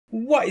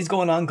What is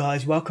going on,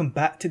 guys? Welcome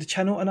back to the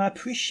channel and I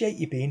appreciate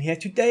you being here.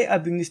 Today I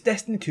bring this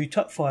Destiny 2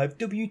 top 5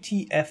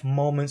 WTF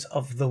moments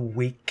of the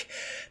week.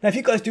 Now if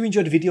you guys do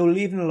enjoy the video,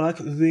 leaving a like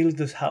really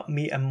does help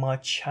me and my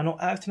channel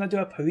out, and I do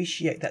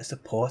appreciate that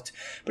support.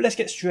 But let's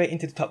get straight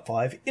into the top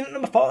 5. In at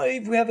number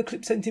 5 we have a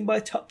clip sent in by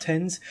Top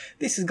 10s.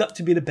 This has got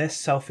to be the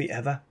best selfie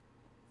ever.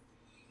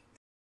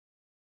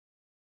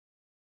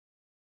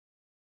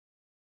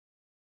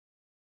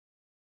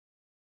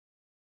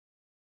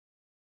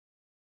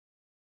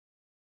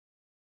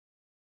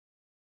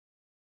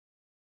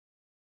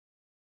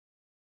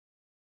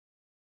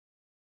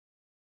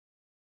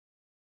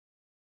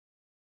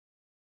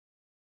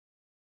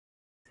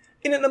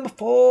 In at number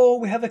 4,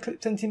 we have a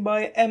clip sent in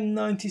by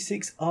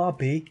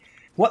M96RB.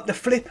 What the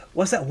flip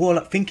was that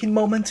Warlock thinking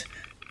moment?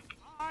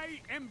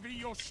 I envy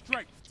your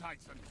strength,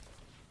 Titan.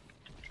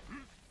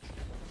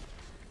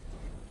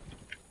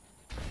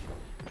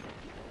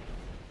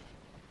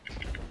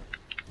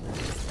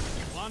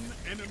 One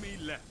enemy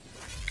left.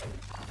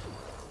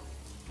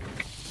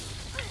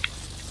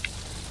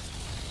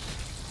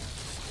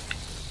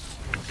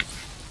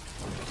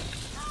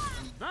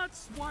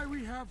 That's why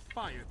we have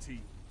fire teams.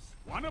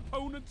 One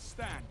opponent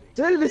standing.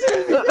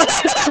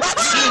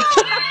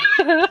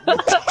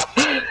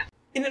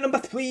 In at number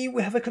 3,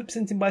 we have a clip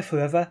sent in by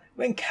Forever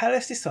when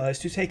Callus decides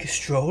to take a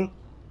stroll.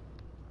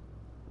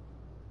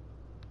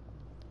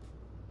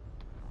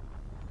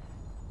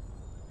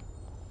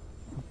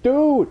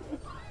 Dude!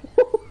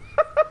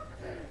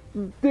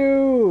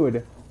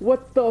 Dude!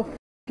 What the f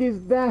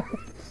is that?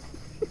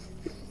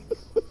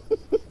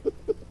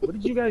 What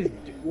did you guys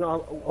do?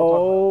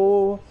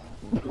 Oh.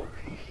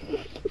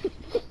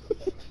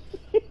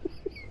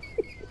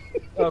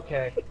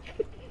 Okay.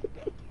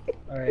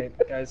 Alright,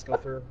 guys, go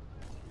through.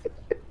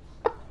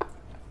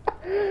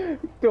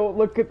 Don't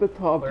look at the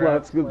top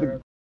left of the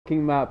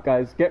f***ing map,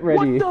 guys. Get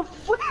ready. What the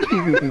fuck?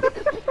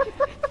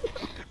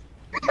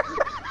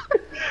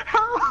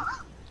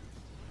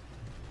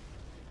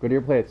 Go to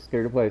your place. Go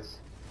to your place.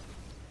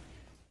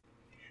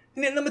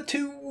 And at number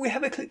 2, we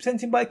have a clip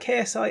sent in by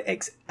KSI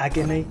X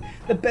Agony.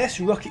 The best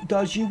rocket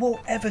dodge you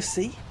will ever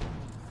see.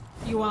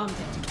 You armed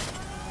it.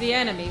 The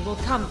enemy will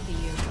come for you.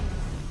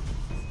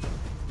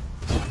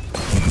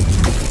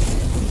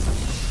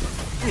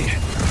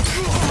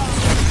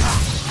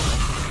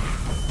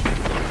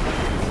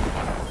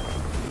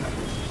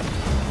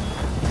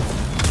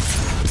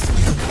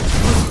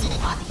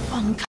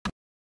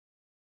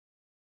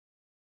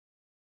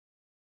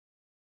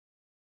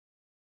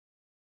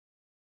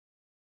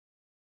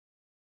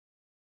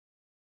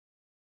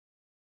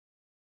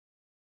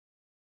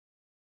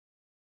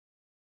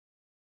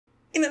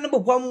 In at number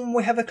 1,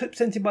 we have a clip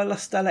sent in by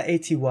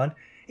LaStella81.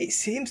 It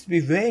seems to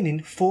be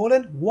raining.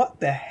 Fallen? What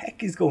the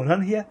heck is going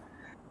on here?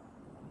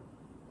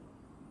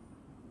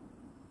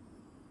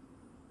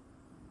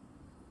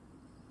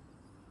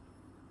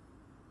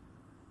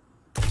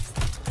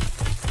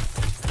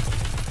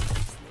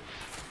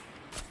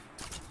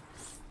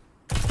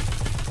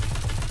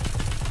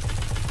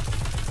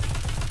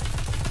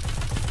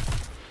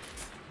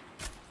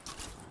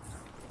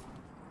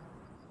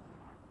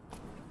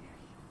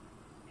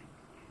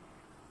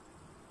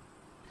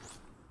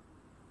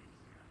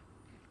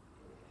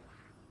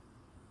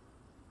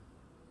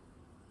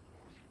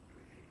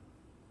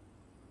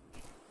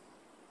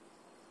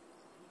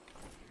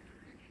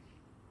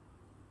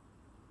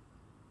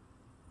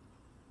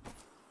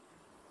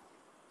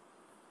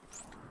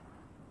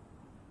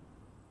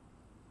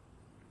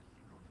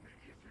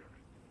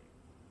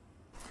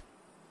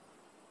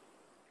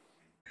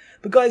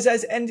 But guys, that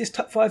is the end of this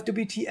top 5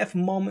 WTF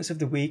moments of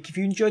the week. If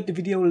you enjoyed the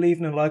video,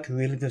 leaving a like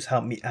really does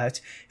help me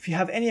out. If you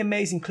have any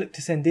amazing clip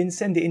to send in,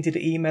 send it into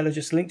the email or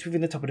just linked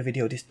within the top of the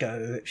video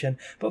description.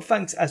 But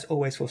thanks as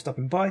always for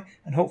stopping by,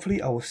 and hopefully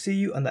I will see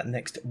you on that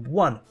next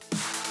one.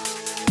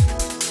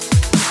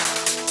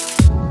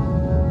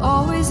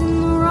 Always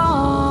in the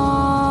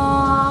wrong,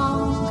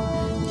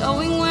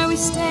 knowing where we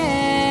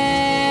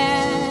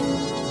stand,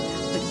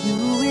 but you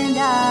and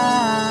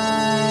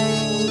I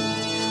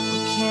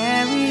will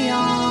carry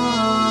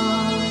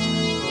on.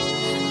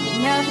 We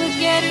never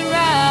get it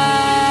right.